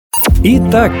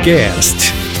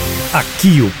Itacast.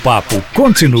 Aqui o papo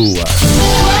continua.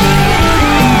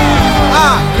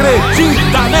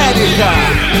 Acredita,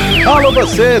 América! Alô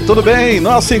você, tudo bem?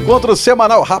 Nosso encontro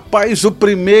semanal, rapaz, o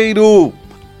primeiro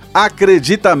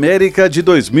Acredita América de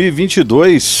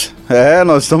 2022.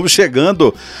 Nós estamos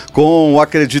chegando com o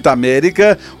Acredita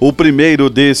América, o primeiro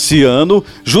desse ano,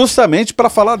 justamente para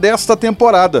falar desta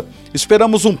temporada.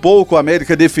 Esperamos um pouco a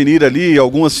América definir ali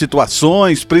algumas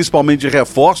situações, principalmente de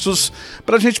reforços,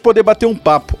 para a gente poder bater um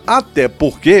papo. Até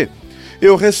porque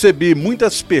eu recebi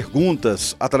muitas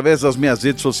perguntas através das minhas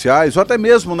redes sociais, ou até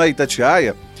mesmo na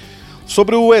Itatiaia,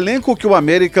 sobre o elenco que o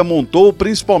América montou,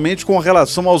 principalmente com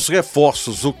relação aos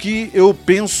reforços. O que eu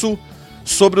penso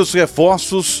sobre os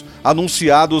reforços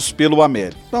anunciados pelo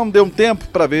América. Então deu um tempo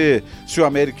para ver se o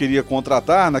América iria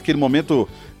contratar. Naquele momento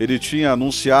ele tinha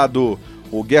anunciado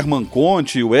o German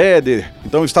Conte, o Éder,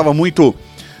 então estava muito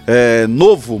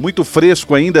novo, muito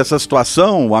fresco ainda essa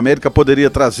situação. O América poderia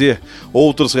trazer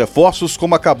outros reforços,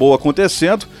 como acabou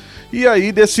acontecendo. E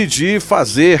aí decidi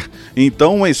fazer,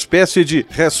 então, uma espécie de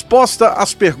resposta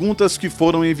às perguntas que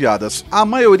foram enviadas. A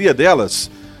maioria delas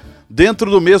dentro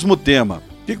do mesmo tema.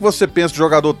 O que você pensa de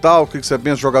jogador tal? O que você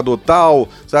pensa de jogador tal?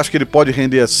 Você acha que ele pode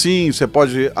render assim? Você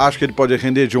acha que ele pode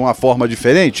render de uma forma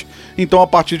diferente? Então, a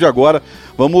partir de agora,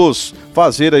 vamos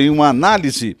fazer aí uma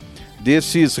análise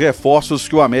desses reforços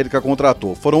que o América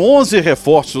contratou. Foram 11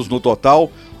 reforços no total,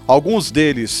 alguns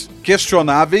deles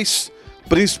questionáveis,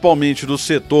 principalmente do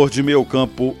setor de meio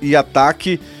campo e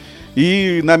ataque,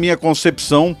 e, na minha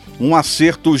concepção, um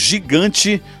acerto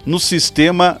gigante no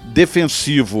sistema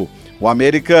defensivo. O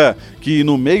América, que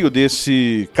no meio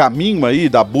desse caminho aí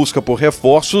da busca por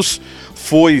reforços,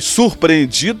 foi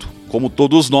surpreendido, como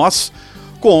todos nós,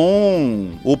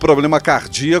 com o problema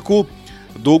cardíaco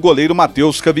do goleiro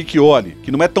Matheus Cavicchioli, que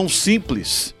não é tão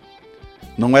simples,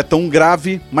 não é tão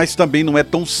grave, mas também não é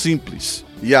tão simples.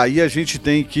 E aí a gente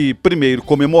tem que, primeiro,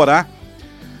 comemorar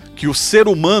que o ser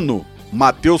humano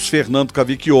Matheus Fernando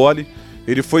Cavicchioli,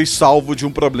 ele foi salvo de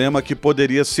um problema que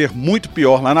poderia ser muito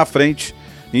pior lá na frente.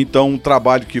 Então, um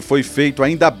trabalho que foi feito,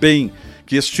 ainda bem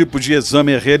que esse tipo de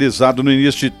exame é realizado no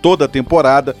início de toda a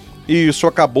temporada, e isso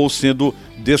acabou sendo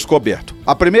descoberto.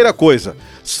 A primeira coisa,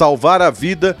 salvar a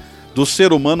vida do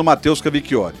ser humano Matheus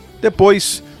Cavicchioli.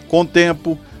 Depois, com o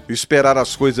tempo, esperar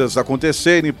as coisas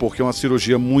acontecerem, porque é uma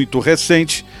cirurgia muito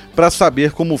recente, para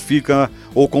saber como fica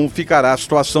ou como ficará a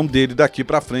situação dele daqui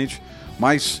para frente.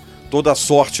 Mas toda a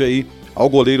sorte aí ao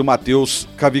goleiro Matheus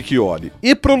Cavicchioli.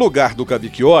 E para o lugar do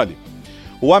Cavicchioli,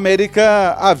 o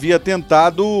América havia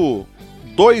tentado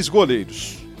 2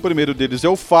 goleiros. O primeiro deles é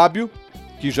o Fábio,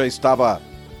 que já estava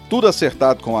tudo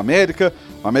acertado com o América.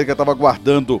 O América estava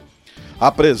guardando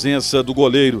a presença do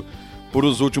goleiro por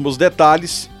os últimos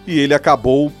detalhes e ele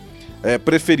acabou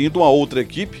preferindo uma outra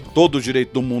equipe, todo o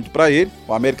direito do mundo para ele.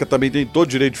 O América também tem todo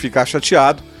o direito de ficar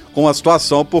chateado com a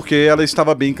situação porque ela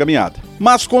estava bem encaminhada.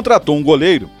 Mas contratou um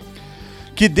goleiro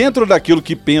que, dentro daquilo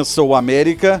que pensa o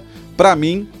América, para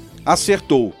mim,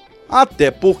 acertou. Até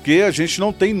porque a gente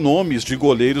não tem nomes de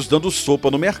goleiros dando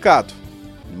sopa no mercado.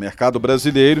 No mercado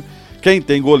brasileiro, quem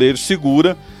tem goleiro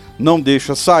segura, não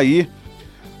deixa sair.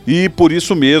 E por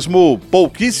isso mesmo,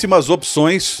 pouquíssimas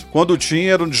opções, quando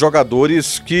tinha, eram de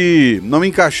jogadores que não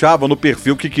encaixavam no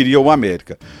perfil que queria o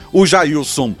América. O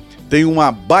Jailson tem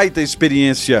uma baita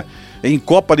experiência em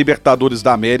Copa Libertadores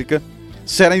da América,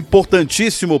 será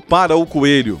importantíssimo para o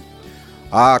Coelho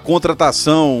a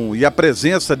contratação e a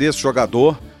presença desse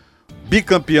jogador,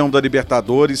 bicampeão da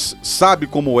Libertadores, sabe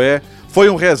como é, foi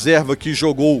um reserva que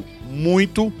jogou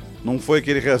muito, não foi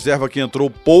aquele reserva que entrou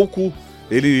pouco.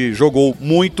 Ele jogou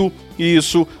muito e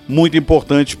isso muito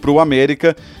importante para o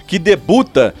América, que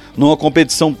debuta numa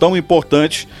competição tão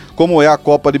importante como é a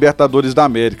Copa Libertadores da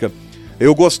América.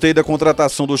 Eu gostei da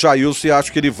contratação do Jailson e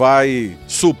acho que ele vai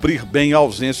suprir bem a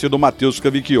ausência do Matheus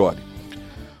Cavicchioli.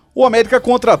 O América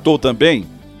contratou também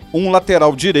um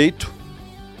lateral direito,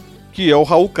 que é o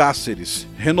Raul Cáceres.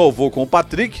 Renovou com o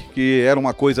Patrick, que era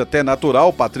uma coisa até natural.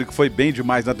 O Patrick foi bem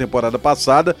demais na temporada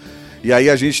passada. E aí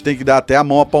a gente tem que dar até a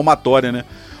mão à palmatória, né?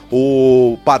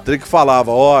 O Patrick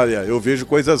falava, olha, eu vejo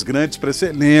coisas grandes para esse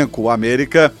elenco. O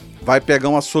América vai pegar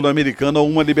uma Sul-Americana ou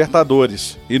uma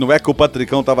Libertadores. E não é que o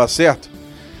Patricão estava certo?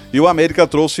 E o América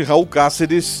trouxe Raul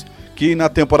Cáceres, que na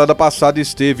temporada passada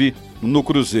esteve no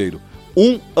Cruzeiro.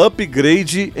 Um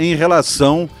upgrade em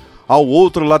relação ao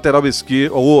outro lateral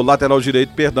esquerdo, ou lateral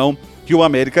direito, perdão, que o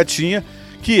América tinha,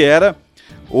 que era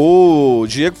o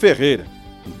Diego Ferreira.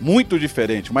 Muito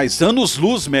diferente, mas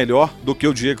anos-luz melhor do que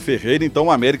o Diego Ferreira. Então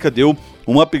o América deu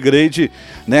um upgrade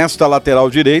nesta lateral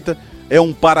direita. É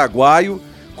um paraguaio,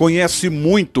 conhece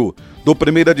muito do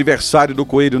primeiro adversário do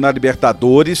Coelho na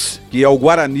Libertadores, que é o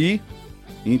Guarani.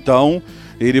 Então,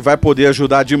 ele vai poder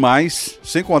ajudar demais,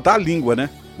 sem contar a língua, né?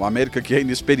 O América, que é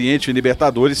inexperiente em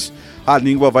Libertadores, a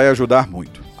língua vai ajudar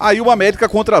muito. Aí o América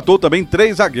contratou também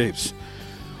 3 zagueiros.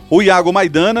 O Iago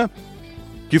Maidana,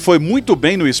 que foi muito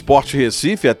bem no Sport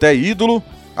Recife, até ídolo,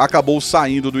 acabou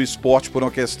saindo do Sport por uma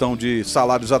questão de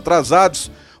salários atrasados,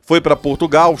 foi para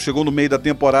Portugal, chegou no meio da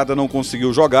temporada, não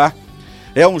conseguiu jogar.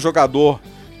 É um jogador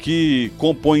que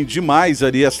compõe demais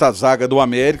ali essa zaga do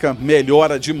América,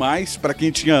 melhora demais. Para quem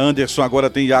tinha Anderson, agora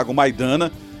tem Iago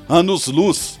Maidana,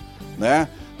 anos-luz, né?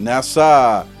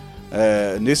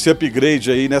 Nesse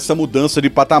upgrade aí, nessa mudança de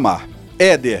patamar.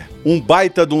 Éder, um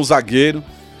baita de um zagueiro.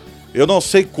 Eu não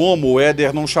sei como o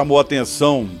Éder não chamou a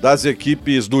atenção das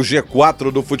equipes do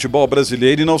G4 do futebol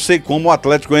brasileiro e não sei como o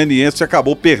Atlético Goianiense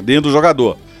acabou perdendo o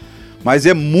jogador. Mas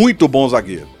é muito bom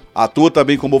zagueiro. Atua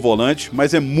também como volante,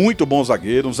 mas é muito bom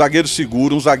zagueiro, um zagueiro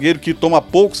seguro, um zagueiro que toma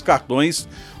poucos cartões,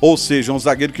 ou seja, um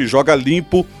zagueiro que joga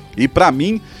limpo. E para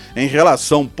mim, em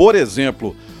relação, por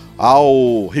exemplo,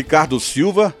 ao Ricardo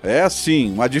Silva, é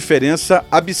assim, uma diferença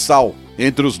abissal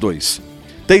entre os dois.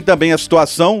 Tem também a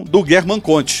situação do German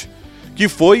Conte, que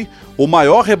foi o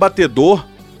maior rebatedor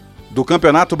do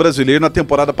Campeonato Brasileiro na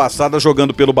temporada passada,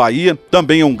 jogando pelo Bahia,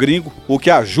 também é um gringo, o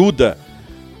que ajuda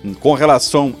com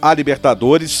relação a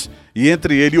Libertadores, e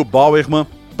entre ele e o Bauerman,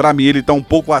 para mim ele está um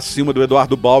pouco acima do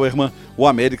Eduardo Bauerman, o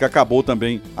América acabou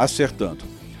também acertando.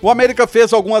 O América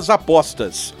fez algumas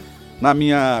apostas, na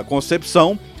minha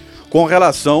concepção, com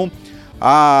relação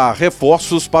a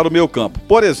reforços para o meio campo.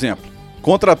 Por exemplo,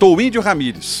 contratou o Índio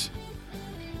Ramírez.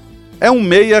 É um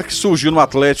meia que surgiu no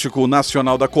Atlético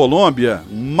Nacional da Colômbia,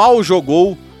 mal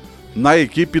jogou na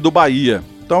equipe do Bahia.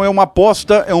 Então é uma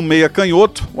aposta, é um meia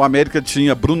canhoto. O América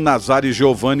tinha Bruno Nazário e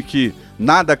Giovani, que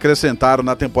nada acrescentaram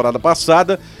na temporada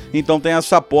passada. Então tem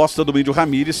essa aposta do Índio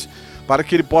Ramírez para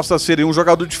que ele possa ser um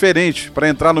jogador diferente, para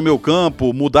entrar no meio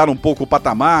campo, mudar um pouco o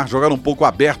patamar, jogar um pouco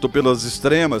aberto pelas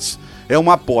extremas. É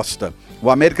uma aposta. O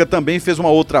América também fez uma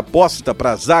outra aposta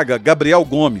para a zaga, Gabriel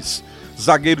Gomes,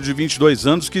 zagueiro de 22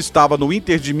 anos que estava no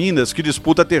Inter de Minas, que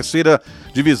disputa a 3ª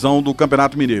divisão do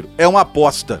Campeonato Mineiro. É uma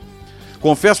aposta.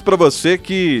 Confesso para você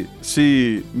que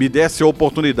se me desse a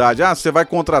oportunidade, você vai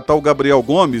contratar o Gabriel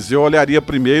Gomes, eu olharia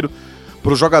primeiro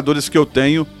para os jogadores que eu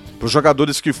tenho, para os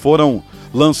jogadores que foram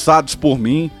lançados por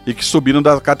mim e que subiram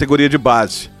da categoria de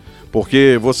base.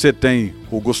 Porque você tem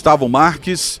o Gustavo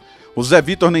Marques, o Zé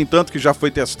Vitor nem tanto, que já foi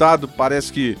testado,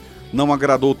 parece que não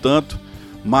agradou tanto,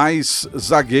 mas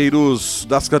zagueiros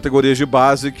das categorias de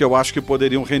base que eu acho que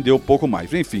poderiam render um pouco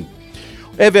mais. Enfim,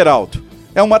 Everaldo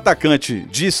é um atacante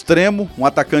de extremo, um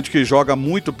atacante que joga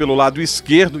muito pelo lado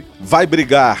esquerdo, vai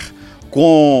brigar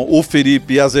com o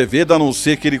Felipe Azevedo, a não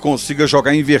ser que ele consiga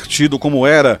jogar invertido como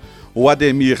era o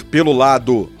Ademir pelo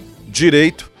lado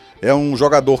direito. É um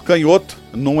jogador canhoto,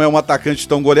 não é um atacante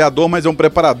tão goleador, mas é um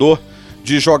preparador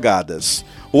de jogadas.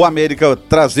 O América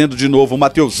trazendo de novo o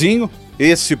Mateuzinho,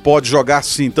 esse pode jogar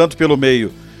sim, tanto pelo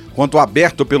meio quanto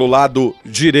aberto pelo lado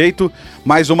direito,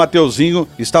 mas o Mateuzinho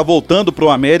está voltando para o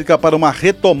América para uma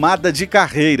retomada de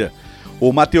carreira.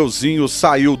 O Mateuzinho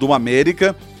saiu do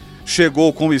América,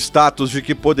 chegou com o status de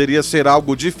que poderia ser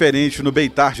algo diferente no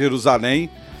Beitar Jerusalém,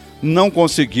 não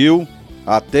conseguiu,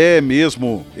 até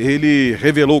mesmo ele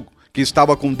revelou que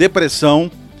estava com depressão,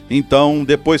 então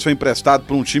depois foi emprestado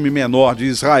para um time menor de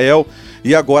Israel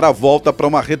e agora volta para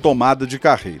uma retomada de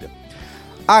carreira.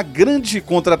 A grande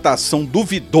contratação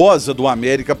duvidosa do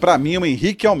América, para mim, é o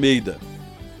Henrique Almeida.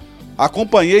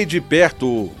 Acompanhei de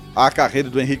perto a carreira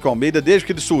do Henrique Almeida desde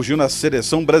que ele surgiu na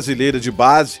seleção brasileira de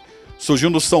base, surgiu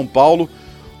no São Paulo,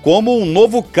 como um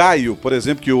novo Caio, por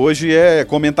exemplo, que hoje é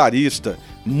comentarista.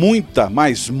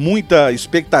 Muita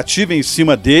expectativa em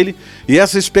cima dele, e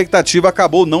essa expectativa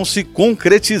acabou não se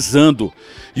concretizando.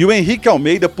 E o Henrique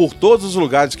Almeida, por todos os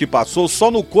lugares que passou,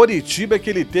 só no Coritiba é que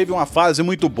ele teve uma fase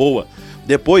muito boa.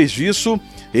 Depois disso,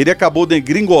 ele acabou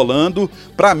degringolando.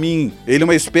 Para mim, ele é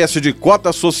uma espécie de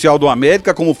cota social do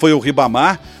América, como foi o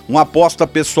Ribamar, uma aposta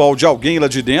pessoal de alguém lá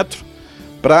de dentro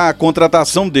para a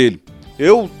contratação dele.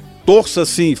 Eu torço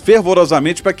assim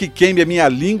fervorosamente para que queime a minha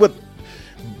língua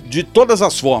de todas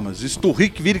as formas,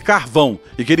 esturrique que vire carvão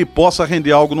e que ele possa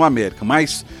render algo no América,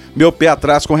 mas meu pé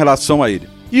atrás com relação a ele.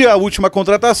 E a última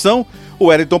contratação, o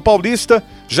Wellington Paulista,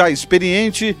 já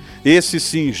experiente, esse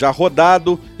sim já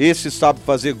rodado, esse sabe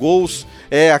fazer gols,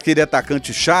 é aquele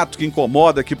atacante chato que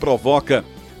incomoda, que provoca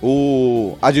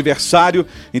o adversário,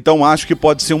 então acho que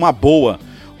pode ser uma boa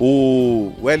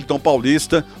o Wellington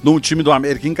Paulista, num time do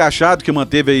América encaixado, que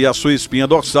manteve aí a sua espinha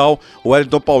dorsal, o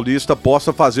Wellington Paulista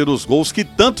possa fazer os gols que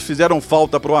tanto fizeram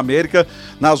falta para o América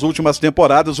nas últimas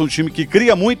temporadas, um time que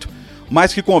cria muito,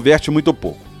 mas que converte muito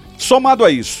pouco. Somado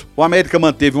a isso, o América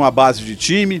manteve uma base de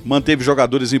time, manteve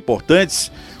jogadores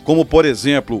importantes, como por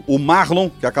exemplo o Marlon,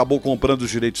 que acabou comprando os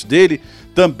direitos dele,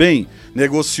 também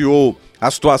negociou a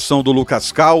situação do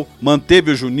Lucas Cal, manteve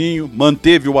o Juninho,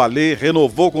 manteve o Alê,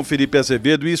 renovou com o Felipe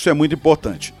Azevedo, e isso é muito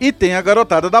importante. E tem a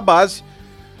garotada da base,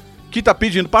 que está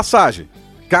pedindo passagem.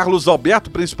 Carlos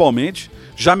Alberto, principalmente,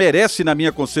 já merece, na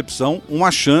minha concepção, uma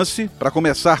chance para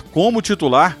começar como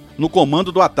titular no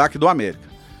comando do ataque do América.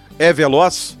 É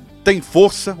veloz, tem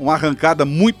força, uma arrancada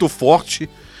muito forte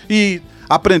e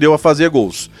aprendeu a fazer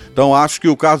gols. Então acho que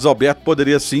o Carlos Alberto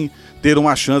poderia sim ter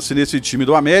uma chance nesse time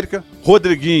do América.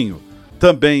 Rodriguinho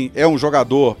também é um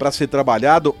jogador para ser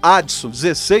trabalhado. Adson,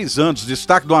 16 anos,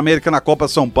 destaque do América na Copa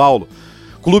São Paulo.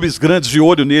 Clubes grandes de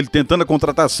olho nele, tentando a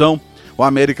contratação. O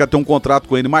América tem um contrato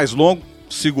com ele mais longo,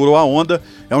 segurou a onda.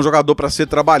 É um jogador para ser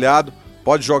trabalhado,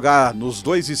 pode jogar nos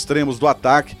dois extremos do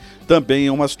ataque, também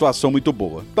é uma situação muito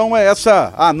boa. Então é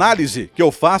essa a análise que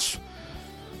eu faço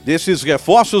desses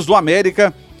reforços do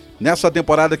América nessa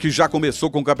temporada que já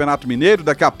começou com o Campeonato Mineiro.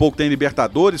 Daqui a pouco tem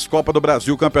Libertadores, Copa do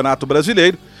Brasil, Campeonato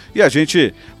Brasileiro, e a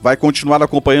gente vai continuar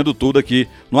acompanhando tudo aqui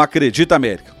no Acredita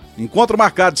América. Encontro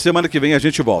marcado, semana que vem a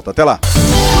gente volta. Até lá.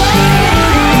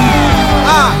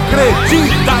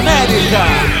 Acredita!